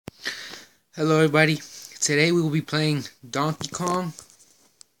Hello everybody, today we will be playing Donkey Kong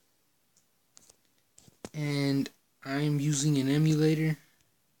and I'm using an emulator to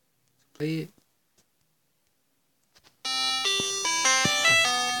play it.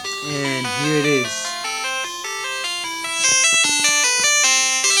 And here it is.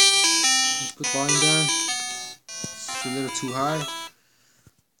 Let's put volume down. It's a little too high.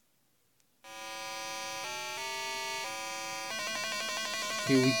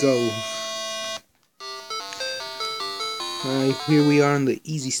 Here we go. Alright, here we are on the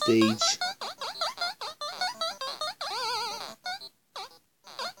easy stage.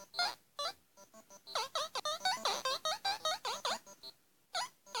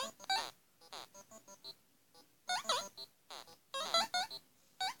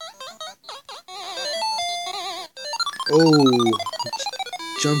 Oh,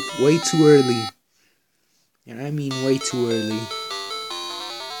 jumped way too early. And I mean way too early.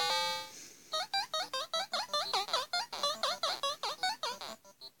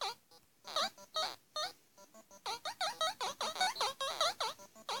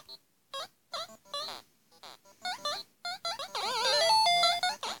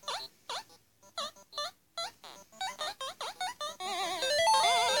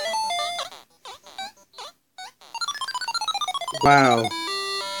 Wow.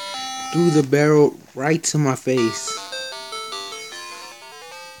 Threw the barrel right to my face.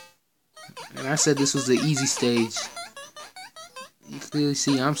 And I said this was the easy stage. You clearly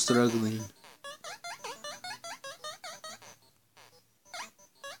see I'm struggling.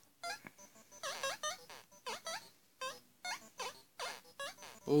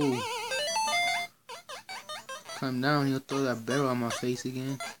 Oh. Climb down, he'll throw that barrel on my face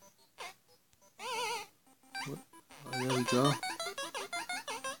again. What? Oh, there we go.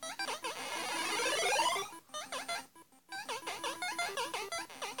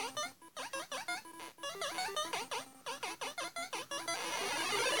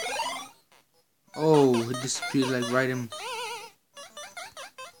 Oh, it disappeared like right in.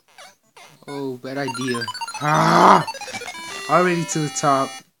 Oh, bad idea. Ah! Already to the top.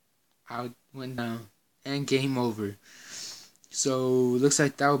 I went down. And game over. So, looks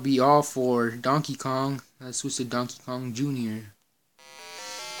like that will be all for Donkey Kong. Let's switch to Donkey Kong Jr.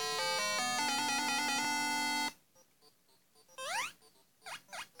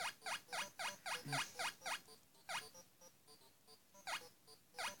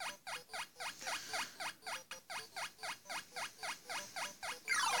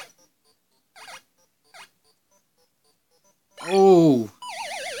 Oh!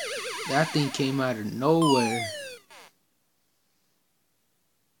 That thing came out of nowhere.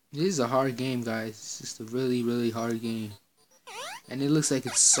 This is a hard game, guys. It's just a really, really hard game. And it looks like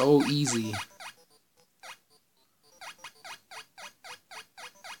it's so easy.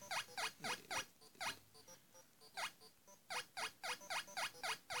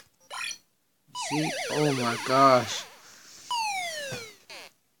 See? Oh my gosh.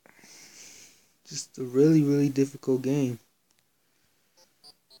 Just a really, really difficult game.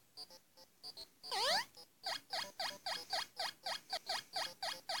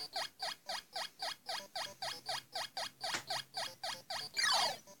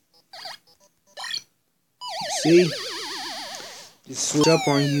 See? Just switch up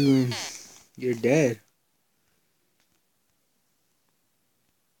on you and you're dead.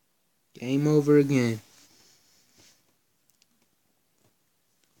 Game over again.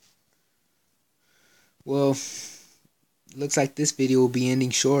 Well, looks like this video will be ending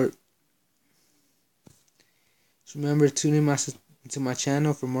short. Just remember to tune into my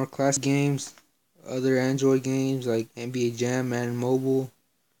channel for more classic games, other Android games like NBA Jam, Madden Mobile,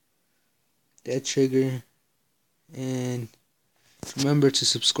 Dead Trigger, and remember to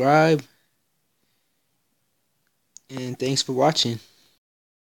subscribe. And thanks for watching.